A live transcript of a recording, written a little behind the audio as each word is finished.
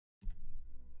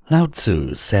Lao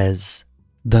Tzu says,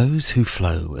 "Those who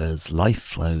flow as life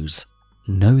flows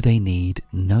know they need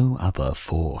no other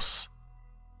force."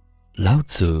 Lao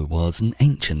Tzu was an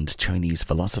ancient Chinese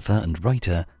philosopher and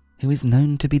writer who is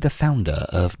known to be the founder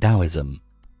of Taoism.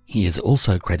 He is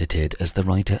also credited as the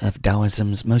writer of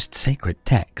Taoism's most sacred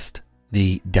text,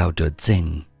 the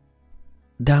trnte.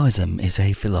 Taoism is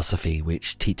a philosophy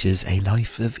which teaches a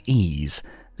life of ease,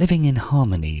 living in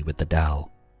harmony with the Tao.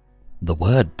 The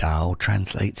word Tao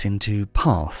translates into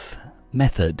path,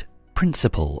 method,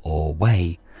 principle, or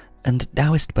way, and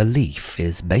Taoist belief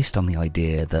is based on the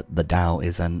idea that the Tao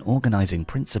is an organizing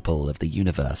principle of the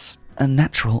universe, a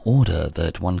natural order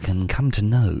that one can come to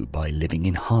know by living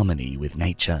in harmony with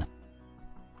nature.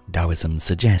 Taoism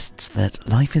suggests that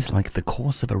life is like the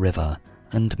course of a river,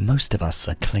 and most of us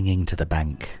are clinging to the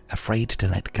bank, afraid to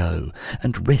let go,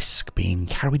 and risk being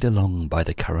carried along by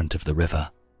the current of the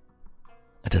river.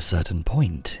 At a certain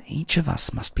point, each of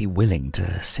us must be willing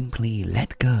to simply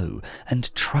let go and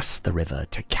trust the river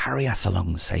to carry us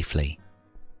along safely.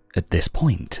 At this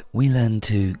point, we learn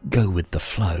to go with the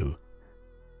flow.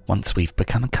 Once we've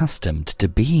become accustomed to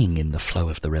being in the flow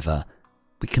of the river,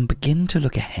 we can begin to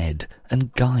look ahead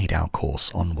and guide our course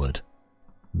onward.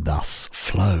 Thus,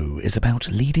 flow is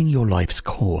about leading your life's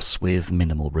course with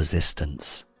minimal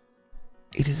resistance.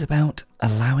 It is about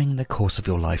allowing the course of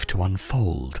your life to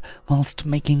unfold whilst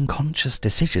making conscious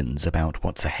decisions about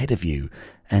what's ahead of you,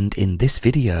 and in this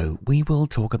video we will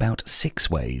talk about 6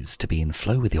 ways to be in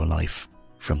flow with your life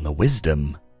from the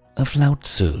wisdom of Lao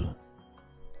Tzu.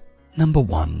 Number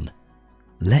 1.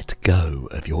 Let go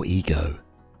of your ego.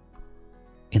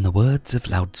 In the words of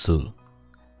Lao Tzu,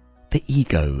 the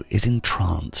ego is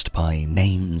entranced by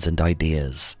names and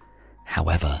ideas.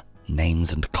 However,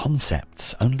 names and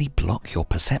concepts only block your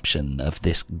perception of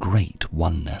this great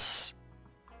oneness.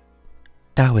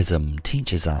 Taoism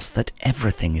teaches us that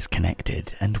everything is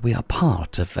connected and we are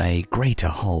part of a greater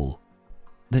whole,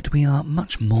 that we are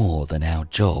much more than our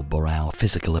job or our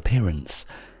physical appearance,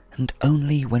 and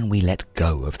only when we let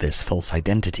go of this false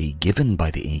identity given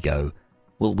by the ego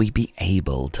will we be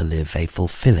able to live a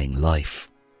fulfilling life.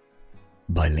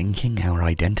 By linking our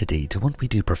identity to what we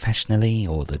do professionally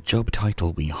or the job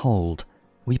title we hold,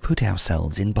 we put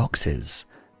ourselves in boxes,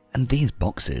 and these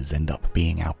boxes end up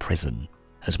being our prison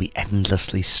as we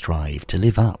endlessly strive to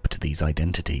live up to these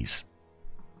identities.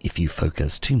 If you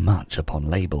focus too much upon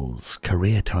labels,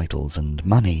 career titles, and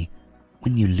money,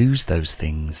 when you lose those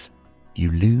things, you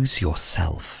lose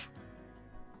yourself.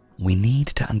 We need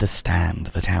to understand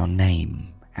that our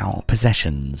name, our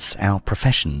possessions, our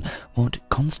profession, what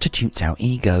constitutes our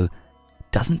ego,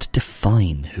 doesn't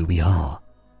define who we are.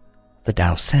 The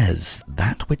Tao says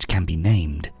that which can be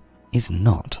named is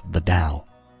not the Tao.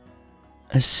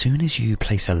 As soon as you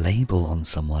place a label on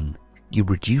someone, you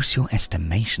reduce your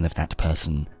estimation of that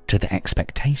person to the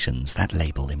expectations that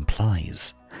label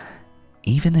implies,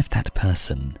 even if that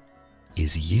person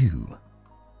is you.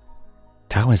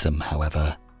 Taoism,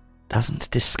 however,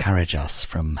 doesn't discourage us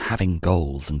from having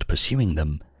goals and pursuing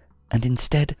them, and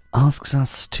instead asks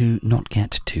us to not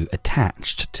get too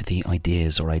attached to the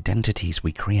ideas or identities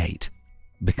we create,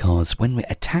 because when we're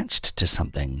attached to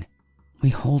something,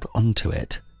 we hold on to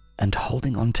it, and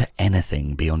holding on to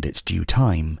anything beyond its due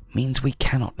time means we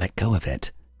cannot let go of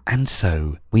it, and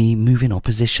so we move in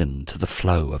opposition to the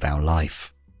flow of our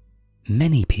life.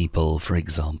 Many people, for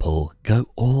example, go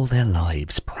all their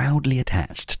lives proudly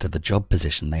attached to the job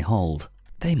position they hold.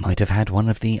 They might have had one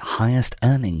of the highest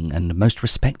earning and most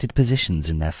respected positions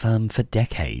in their firm for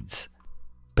decades,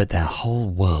 but their whole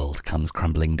world comes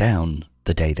crumbling down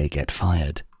the day they get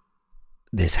fired.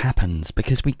 This happens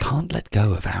because we can't let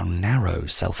go of our narrow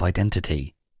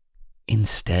self-identity.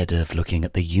 Instead of looking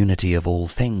at the unity of all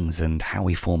things and how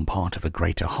we form part of a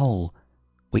greater whole,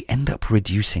 we end up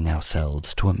reducing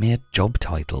ourselves to a mere job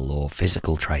title or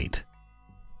physical trait.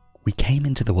 We came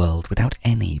into the world without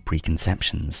any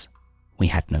preconceptions. We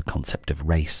had no concept of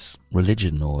race,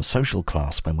 religion, or social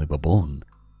class when we were born.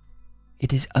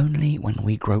 It is only when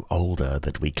we grow older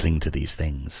that we cling to these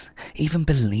things, even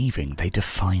believing they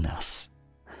define us.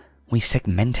 We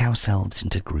segment ourselves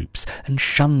into groups and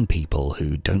shun people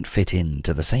who don't fit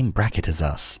into the same bracket as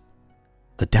us.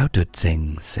 The Tao Te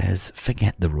Ching says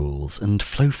forget the rules and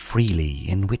flow freely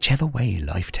in whichever way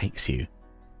life takes you.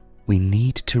 We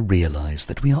need to realize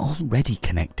that we are already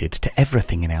connected to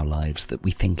everything in our lives that we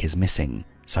think is missing,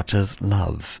 such as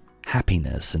love,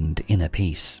 happiness, and inner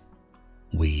peace.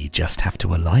 We just have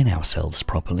to align ourselves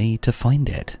properly to find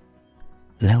it.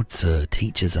 Lao Tzu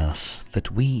teaches us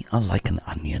that we are like an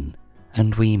onion,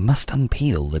 and we must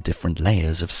unpeel the different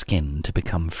layers of skin to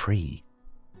become free.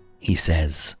 He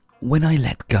says, When I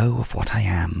let go of what I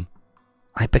am,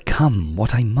 I become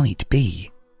what I might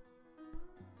be.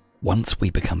 Once we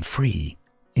become free,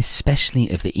 especially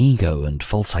of the ego and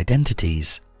false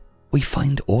identities, we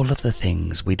find all of the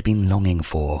things we'd been longing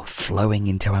for flowing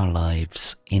into our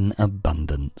lives in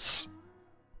abundance.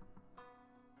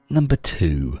 Number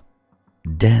 2.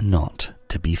 Dare not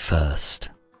to be first.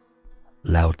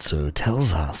 Lao Tzu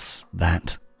tells us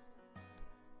that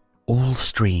all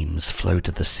streams flow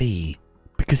to the sea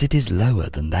because it is lower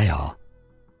than they are.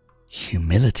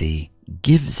 Humility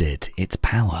gives it its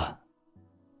power.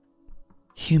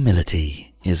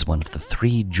 Humility is one of the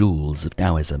 3 jewels of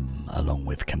Taoism, along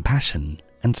with compassion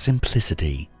and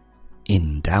simplicity.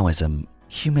 In Taoism,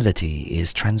 humility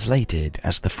is translated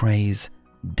as the phrase,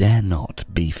 "dare not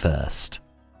be first."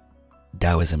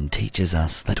 Taoism teaches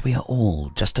us that we are all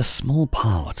just a small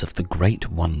part of the great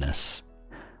oneness.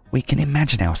 We can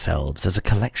imagine ourselves as a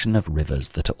collection of rivers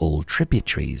that are all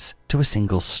tributaries to a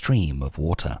single stream of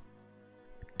water.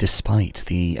 Despite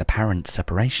the apparent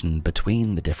separation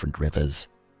between the different rivers,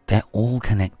 they're all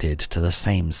connected to the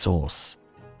same source.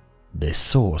 This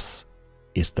source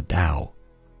is the Tao.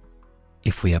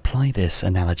 If we apply this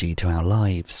analogy to our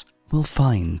lives, we'll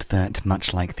find that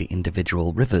much like the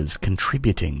individual rivers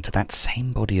contributing to that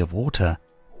same body of water,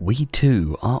 we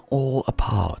too are all a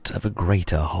part of a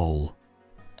greater whole,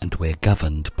 and we're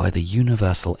governed by the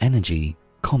universal energy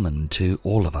common to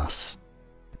all of us.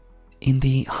 In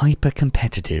the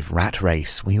hyper-competitive rat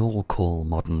race we all call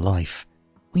modern life,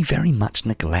 we very much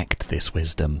neglect this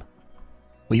wisdom.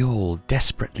 We all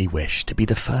desperately wish to be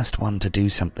the first one to do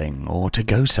something or to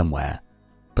go somewhere,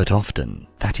 but often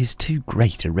that is too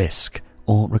great a risk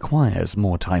or requires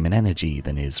more time and energy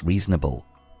than is reasonable,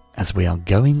 as we are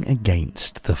going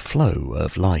against the flow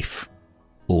of life.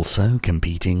 Also,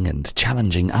 competing and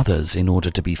challenging others in order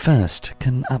to be first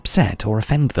can upset or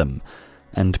offend them,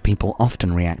 and people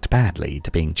often react badly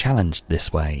to being challenged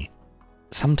this way,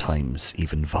 sometimes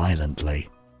even violently.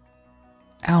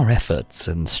 Our efforts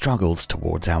and struggles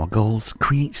towards our goals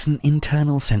creates an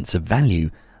internal sense of value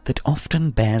that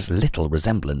often bears little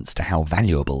resemblance to how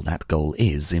valuable that goal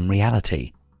is in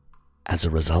reality. As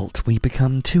a result, we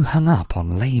become too hung up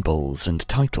on labels and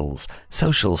titles,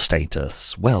 social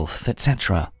status, wealth,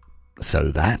 etc.,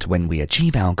 so that when we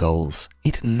achieve our goals,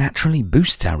 it naturally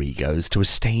boosts our egos to a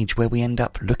stage where we end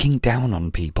up looking down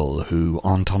on people who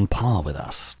aren't on par with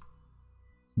us.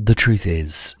 The truth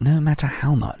is, no matter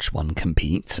how much one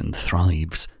competes and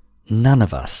thrives, none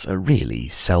of us are really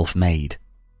self-made.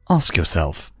 Ask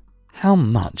yourself, how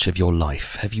much of your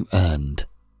life have you earned?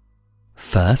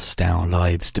 First, our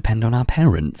lives depend on our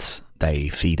parents. They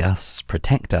feed us,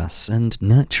 protect us, and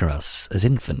nurture us as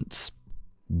infants.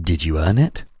 Did you earn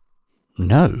it?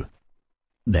 No.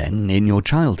 Then, in your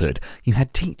childhood, you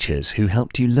had teachers who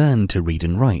helped you learn to read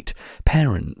and write,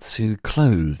 parents who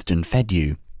clothed and fed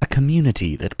you, a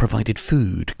community that provided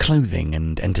food, clothing,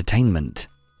 and entertainment.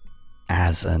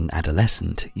 As an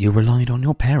adolescent, you relied on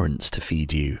your parents to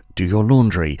feed you, do your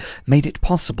laundry, made it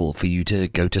possible for you to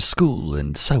go to school,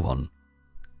 and so on.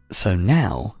 So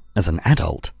now, as an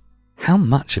adult, how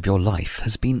much of your life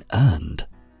has been earned?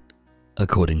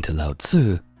 According to Lao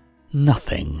Tzu,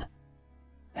 nothing.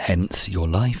 Hence, your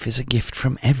life is a gift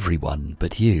from everyone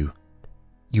but you.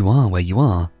 You are where you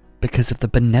are because of the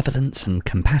benevolence and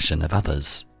compassion of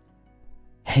others.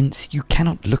 Hence, you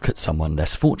cannot look at someone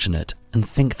less fortunate and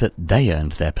think that they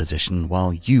earned their position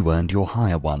while you earned your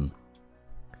higher one.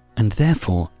 And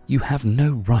therefore, you have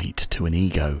no right to an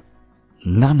ego.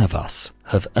 None of us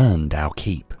have earned our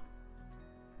keep.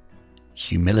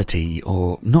 Humility,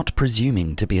 or not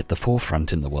presuming to be at the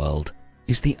forefront in the world,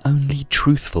 is the only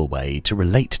truthful way to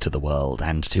relate to the world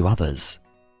and to others.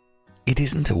 It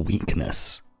isn't a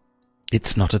weakness.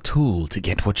 It's not a tool to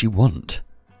get what you want.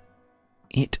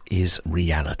 It is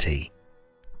reality.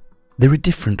 There are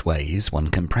different ways one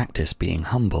can practice being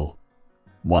humble.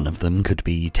 One of them could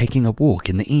be taking a walk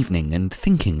in the evening and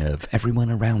thinking of everyone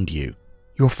around you,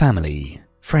 your family,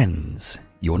 friends,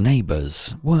 your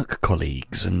neighbours, work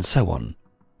colleagues, and so on.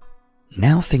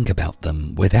 Now think about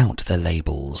them without their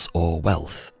labels or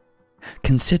wealth.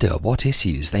 Consider what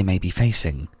issues they may be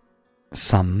facing.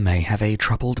 Some may have a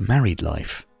troubled married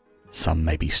life. Some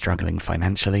may be struggling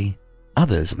financially.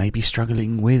 Others may be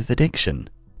struggling with addiction.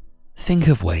 Think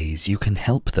of ways you can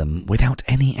help them without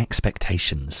any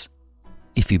expectations.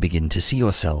 If you begin to see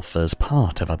yourself as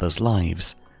part of others'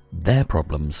 lives, their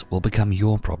problems will become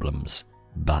your problems.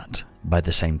 But, by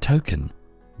the same token,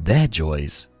 their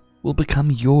joys will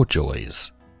become your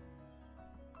joys.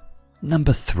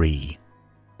 Number 3.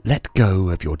 Let go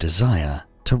of your desire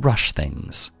to rush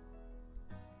things.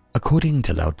 According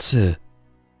to Lao Tzu,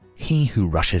 he who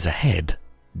rushes ahead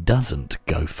doesn't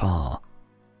go far.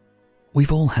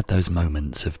 We've all had those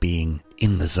moments of being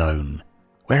in the zone,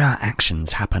 where our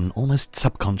actions happen almost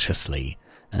subconsciously,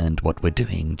 and what we're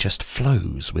doing just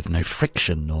flows with no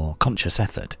friction or conscious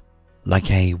effort,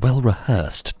 like a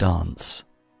well-rehearsed dance.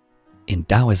 In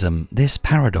Taoism, this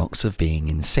paradox of being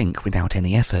in sync without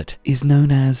any effort is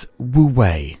known as wu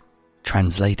wei,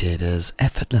 translated as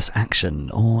effortless action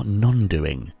or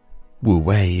non-doing. Wu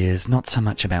wei is not so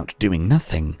much about doing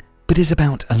nothing, but is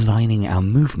about aligning our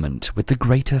movement with the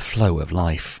greater flow of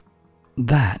life.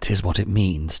 That is what it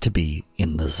means to be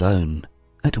in the zone,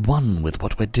 at one with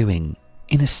what we're doing,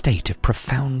 in a state of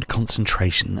profound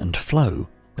concentration and flow,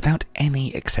 without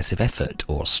any excessive effort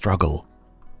or struggle.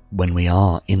 When we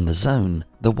are in the zone,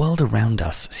 the world around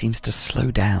us seems to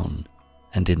slow down,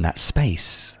 and in that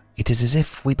space, it is as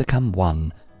if we become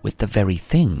one with the very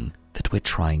thing that we're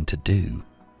trying to do.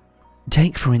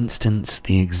 Take, for instance,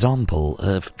 the example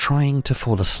of trying to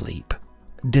fall asleep.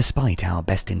 Despite our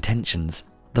best intentions,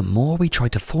 the more we try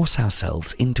to force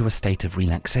ourselves into a state of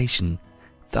relaxation,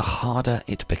 the harder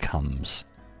it becomes.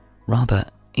 Rather,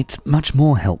 it's much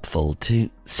more helpful to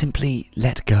simply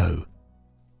let go.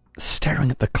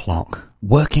 Staring at the clock,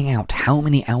 working out how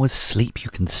many hours sleep you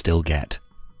can still get,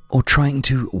 or trying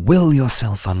to will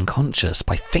yourself unconscious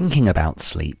by thinking about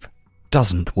sleep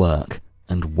doesn't work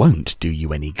and won't do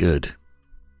you any good.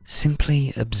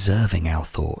 Simply observing our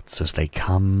thoughts as they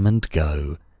come and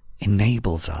go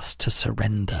enables us to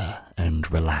surrender and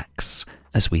relax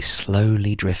as we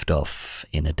slowly drift off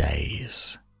in a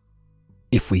daze.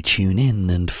 If we tune in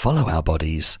and follow our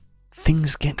bodies,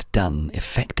 things get done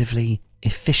effectively,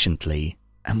 efficiently,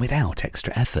 and without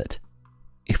extra effort.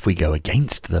 If we go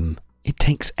against them, it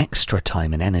takes extra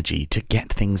time and energy to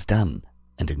get things done,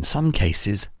 and in some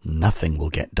cases, nothing will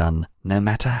get done, no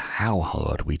matter how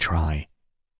hard we try.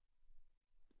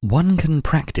 One can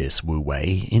practice Wu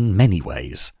Wei in many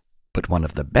ways, but one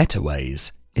of the better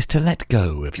ways is to let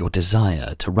go of your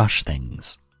desire to rush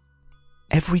things.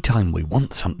 Every time we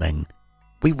want something,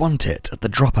 we want it at the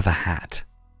drop of a hat.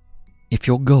 If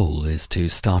your goal is to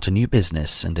start a new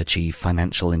business and achieve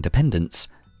financial independence,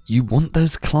 you want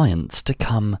those clients to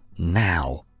come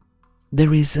now.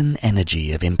 There is an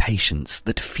energy of impatience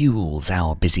that fuels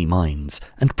our busy minds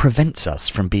and prevents us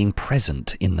from being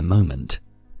present in the moment.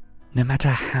 No matter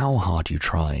how hard you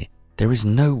try, there is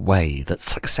no way that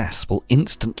success will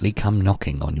instantly come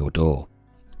knocking on your door.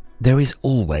 There is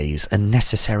always a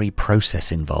necessary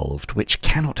process involved which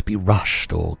cannot be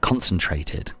rushed or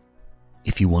concentrated.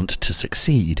 If you want to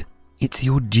succeed, it's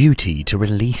your duty to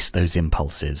release those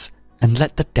impulses and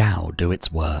let the Tao do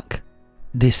its work.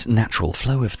 This natural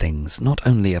flow of things not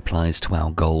only applies to our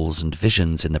goals and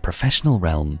visions in the professional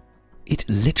realm, it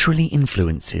literally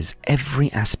influences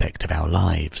every aspect of our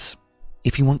lives.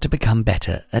 If you want to become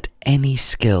better at any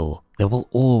skill, there will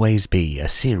always be a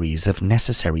series of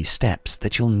necessary steps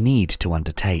that you'll need to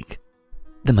undertake.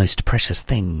 The most precious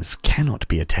things cannot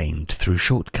be attained through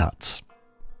shortcuts.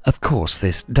 Of course,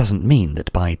 this doesn't mean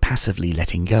that by passively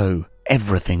letting go,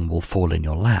 everything will fall in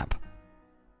your lap.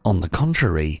 On the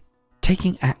contrary,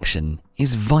 taking action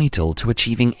is vital to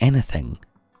achieving anything.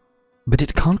 But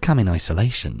it can't come in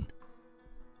isolation.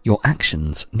 Your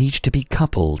actions need to be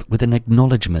coupled with an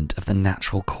acknowledgement of the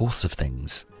natural course of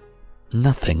things.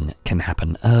 Nothing can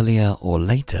happen earlier or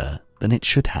later than it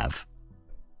should have.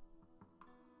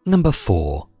 Number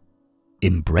 4.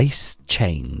 Embrace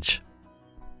change.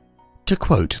 To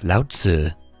quote Lao Tzu,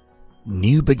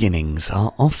 "New beginnings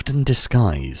are often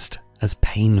disguised as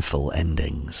painful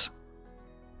endings."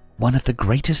 One of the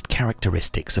greatest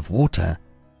characteristics of water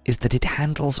is that it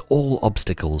handles all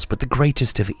obstacles with the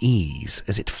greatest of ease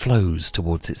as it flows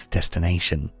towards its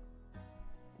destination.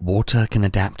 Water can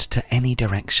adapt to any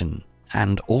direction,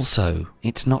 and also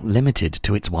it's not limited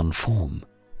to its one form.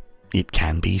 It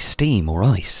can be steam or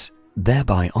ice,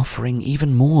 thereby offering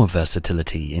even more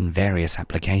versatility in various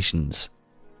applications.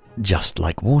 Just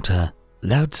like water,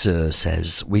 Lao Tzu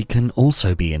says we can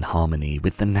also be in harmony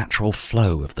with the natural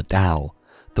flow of the Tao,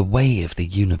 the way of the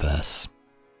universe.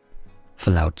 For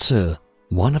Lao Tzu,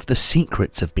 one of the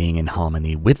secrets of being in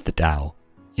harmony with the Tao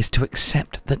is to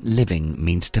accept that living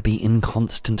means to be in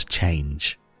constant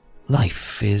change.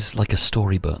 Life is like a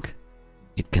storybook.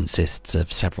 It consists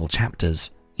of several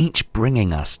chapters, each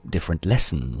bringing us different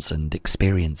lessons and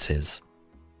experiences.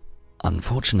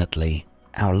 Unfortunately,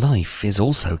 our life is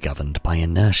also governed by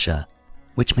inertia,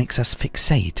 which makes us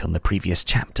fixate on the previous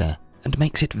chapter and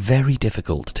makes it very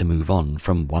difficult to move on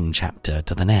from one chapter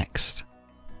to the next.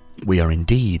 We are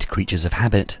indeed creatures of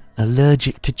habit,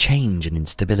 allergic to change and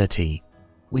instability.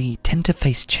 We tend to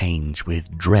face change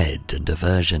with dread and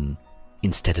aversion.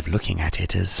 instead of looking at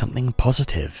it as something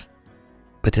positive.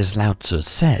 But as Lao Tzu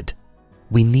said,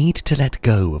 we need to let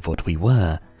go of what we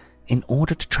were in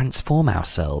order to transform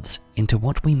ourselves into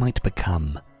what we might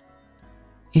become.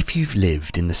 If you've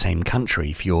lived in the same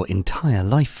country for your entire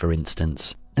life, for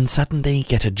instance, and suddenly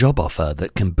get a job offer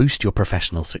that can boost your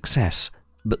professional success,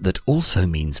 but that also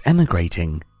means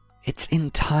emigrating, it's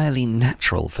entirely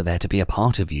natural for there to be a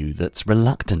part of you that's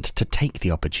reluctant to take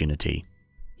the opportunity.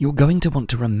 You're going to want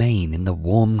to remain in the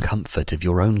warm comfort of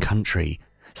your own country,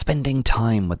 spending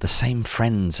time with the same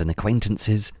friends and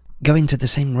acquaintances, going to the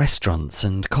same restaurants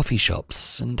and coffee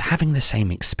shops, and having the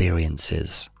same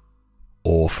experiences.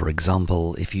 Or, for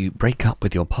example, if you break up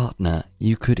with your partner,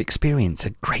 you could experience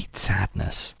a great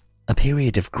sadness, a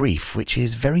period of grief which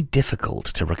is very difficult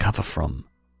to recover from.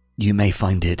 You may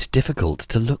find it difficult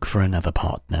to look for another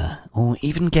partner, or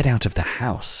even get out of the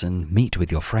house and meet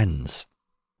with your friends.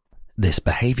 This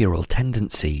behavioral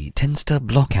tendency tends to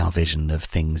block our vision of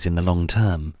things in the long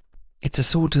term. It's a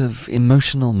sort of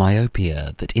emotional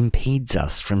myopia that impedes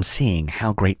us from seeing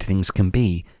how great things can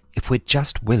be if we're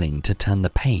just willing to turn the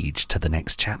page to the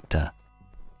next chapter.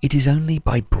 It is only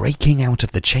by breaking out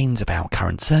of the chains of our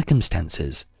current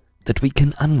circumstances that we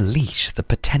can unleash the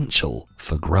potential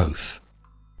for growth.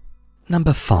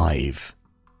 Number 5.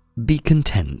 Be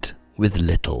content with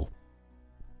little.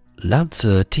 Lao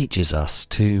Tzu teaches us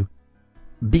to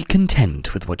be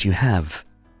content with what you have.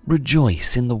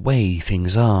 Rejoice in the way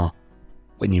things are.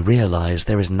 When you realize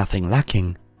there is nothing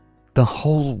lacking, the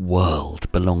whole world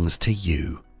belongs to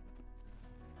you.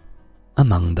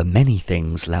 Among the many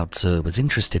things Lao Tzu was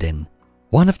interested in,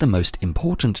 one of the most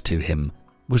important to him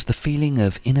was the feeling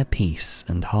of inner peace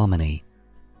and harmony.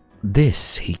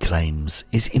 This, he claims,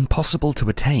 is impossible to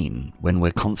attain when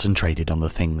we're concentrated on the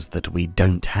things that we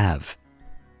don't have.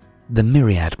 The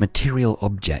myriad material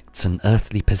objects and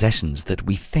earthly possessions that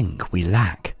we think we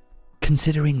lack.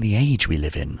 Considering the age we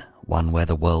live in, one where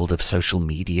the world of social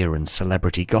media and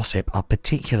celebrity gossip are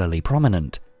particularly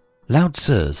prominent, Lao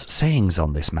Tzu's sayings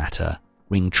on this matter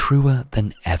ring truer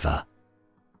than ever.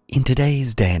 In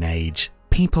today's day and age,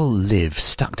 people live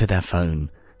stuck to their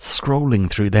phone, scrolling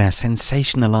through their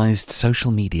sensationalized social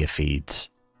media feeds.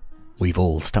 We've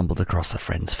all stumbled across a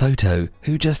friend's photo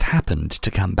who just happened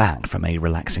to come back from a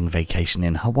relaxing vacation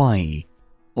in Hawaii,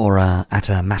 or at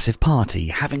a massive party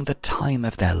having the time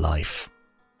of their life.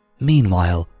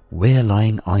 Meanwhile, we're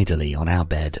lying idly on our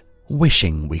bed,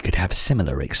 wishing we could have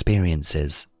similar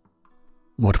experiences.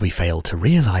 What we fail to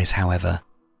realize, however,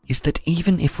 is that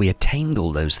even if we attained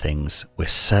all those things we're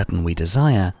certain we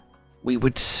desire, we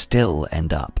would still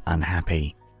end up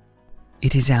unhappy.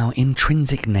 It is our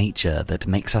intrinsic nature that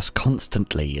makes us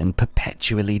constantly and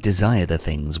perpetually desire the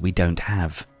things we don't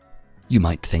have. You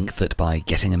might think that by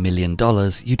getting $1 million,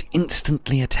 you'd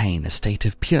instantly attain a state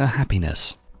of pure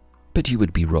happiness. But you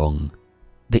would be wrong.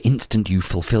 The instant you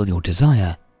fulfill your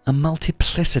desire, a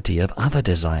multiplicity of other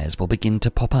desires will begin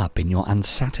to pop up in your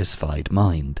unsatisfied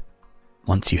mind.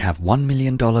 Once you have $1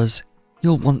 million,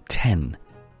 you'll want 10.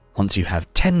 Once you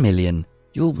have 10 million,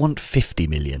 you'll want 50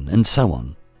 million, and so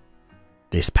on.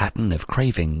 This pattern of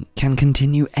craving can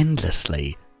continue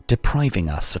endlessly, depriving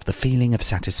us of the feeling of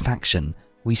satisfaction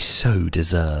we so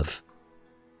deserve.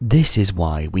 This is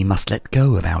why we must let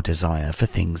go of our desire for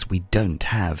things we don't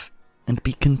have, and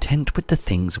be content with the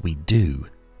things we do.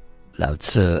 Lao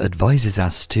Tzu advises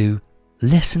us to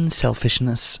lessen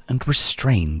selfishness and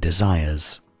restrain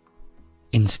desires.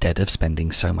 Instead of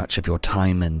spending so much of your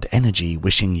time and energy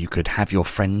wishing you could have your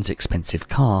friend's expensive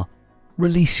car,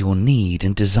 release your need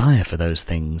and desire for those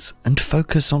things and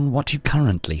focus on what you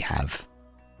currently have.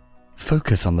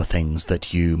 Focus on the things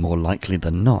that you, more likely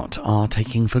than not, are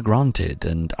taking for granted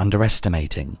and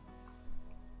underestimating.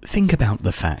 Think about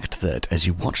the fact that as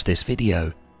you watch this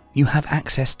video, you have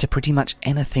access to pretty much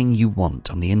anything you want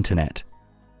on the internet,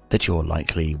 that you're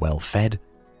likely well fed,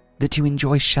 that you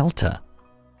enjoy shelter,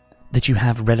 that you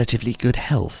have relatively good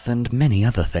health, and many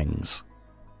other things.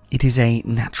 It is a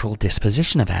natural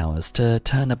disposition of ours to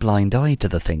turn a blind eye to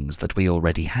the things that we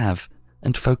already have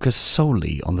and focus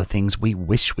solely on the things we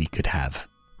wish we could have.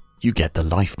 You get the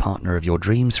life partner of your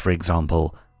dreams, for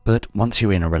example, but once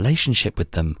you're in a relationship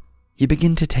with them, you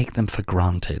begin to take them for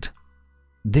granted.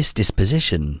 This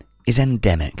disposition is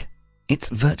endemic. It's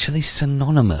virtually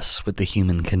synonymous with the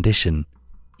human condition,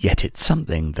 yet it's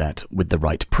something that, with the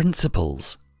right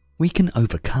principles, we can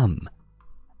overcome.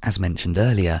 As mentioned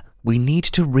earlier, we need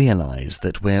to realize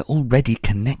that we're already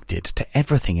connected to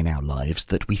everything in our lives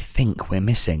that we think we're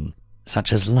missing,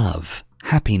 such as love,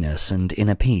 happiness, and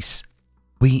inner peace.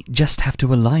 We just have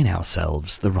to align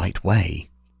ourselves the right way.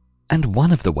 And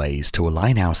one of the ways to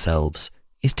align ourselves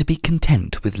is to be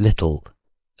content with little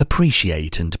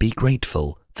Appreciate and be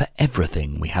grateful for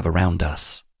everything we have around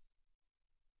us.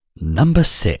 Number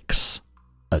 6.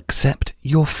 Accept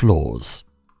your flaws.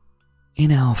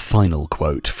 In our final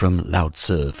quote from Lao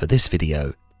Tzu for this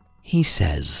video, he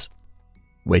says,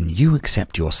 "When you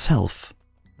accept yourself,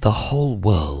 the whole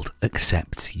world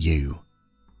accepts you."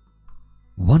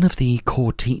 One of the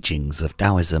core teachings of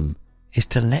Taoism is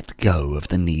to let go of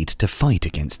the need to fight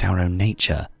against our own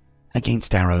nature,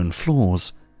 against our own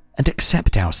flaws, and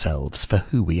accept ourselves for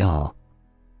who we are.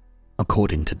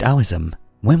 According to Taoism,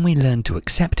 when we learn to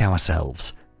accept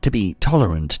ourselves, to be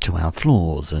tolerant to our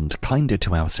flaws and kinder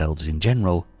to ourselves in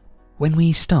general, when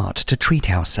we start to treat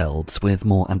ourselves with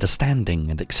more understanding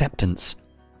and acceptance,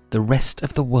 the rest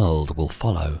of the world will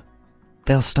follow.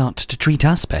 They'll start to treat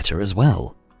us better as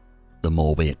well. The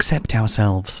more we accept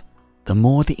ourselves, the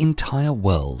more the entire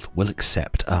world will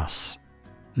accept us.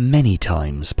 Many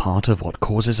times, part of what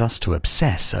causes us to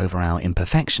obsess over our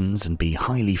imperfections and be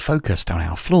highly focused on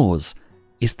our flaws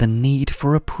is the need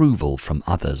for approval from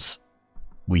others.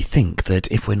 We think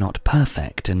that if we're not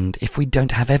perfect and if we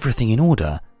don't have everything in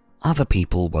order, other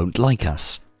people won't like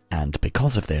us, and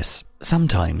because of this,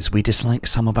 sometimes we dislike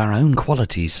some of our own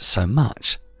qualities so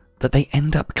much that they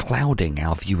end up clouding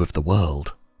our view of the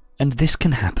world. And this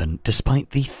can happen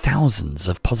despite the thousands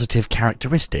of positive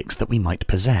characteristics that we might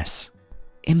possess.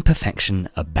 Imperfection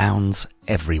abounds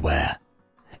everywhere.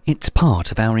 It's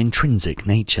part of our intrinsic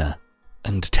nature,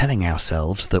 and telling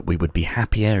ourselves that we would be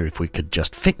happier if we could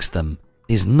just fix them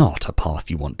is not a path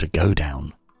you want to go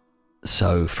down.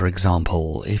 So, for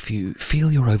example, if you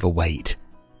feel you're overweight,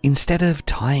 instead of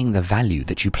tying the value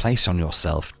that you place on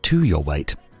yourself to your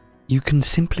weight, you can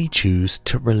simply choose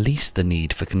to release the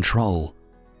need for control.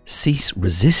 Cease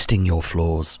resisting your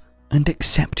flaws and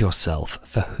accept yourself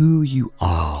for who you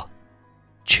are.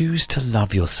 Choose to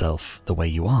love yourself the way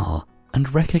you are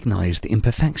and recognize the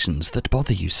imperfections that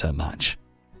bother you so much.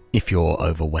 If you're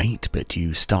overweight but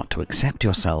you start to accept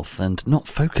yourself and not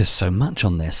focus so much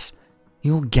on this,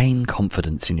 you'll gain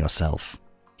confidence in yourself.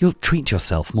 You'll treat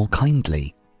yourself more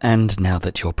kindly, and now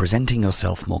that you're presenting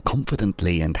yourself more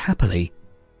confidently and happily,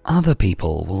 other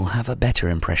people will have a better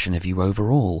impression of you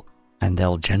overall, and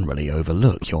they'll generally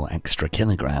overlook your extra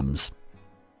kilograms.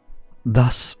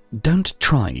 Thus, don't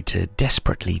try to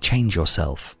desperately change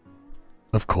yourself.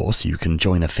 Of course, you can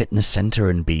join a fitness center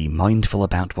and be mindful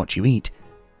about what you eat,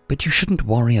 but you shouldn't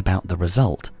worry about the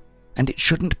result, and it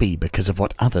shouldn't be because of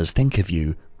what others think of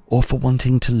you or for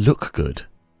wanting to look good.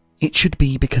 It should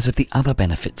be because of the other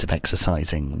benefits of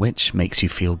exercising, which makes you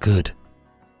feel good.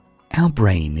 Our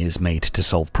brain is made to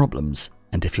solve problems,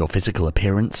 and if your physical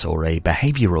appearance or a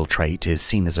behavioral trait is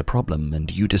seen as a problem and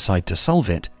you decide to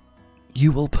solve it, you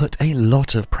will put a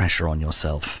lot of pressure on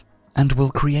yourself and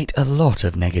will create a lot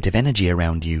of negative energy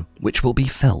around you, which will be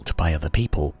felt by other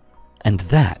people. And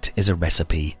that is a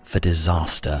recipe for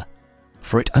disaster,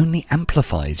 for it only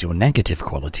amplifies your negative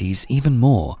qualities even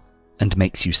more and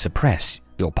makes you suppress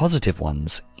your positive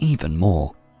ones even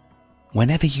more.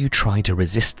 Whenever you try to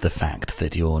resist the fact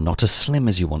that you're not as slim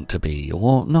as you want to be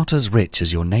or not as rich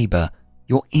as your neighbor,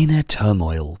 your inner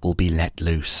turmoil will be let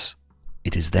loose.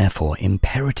 It is therefore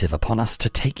imperative upon us to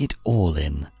take it all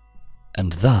in,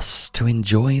 and thus to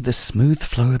enjoy the smooth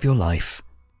flow of your life.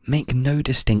 Make no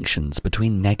distinctions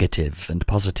between negative and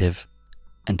positive,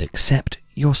 and accept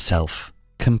yourself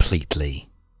completely.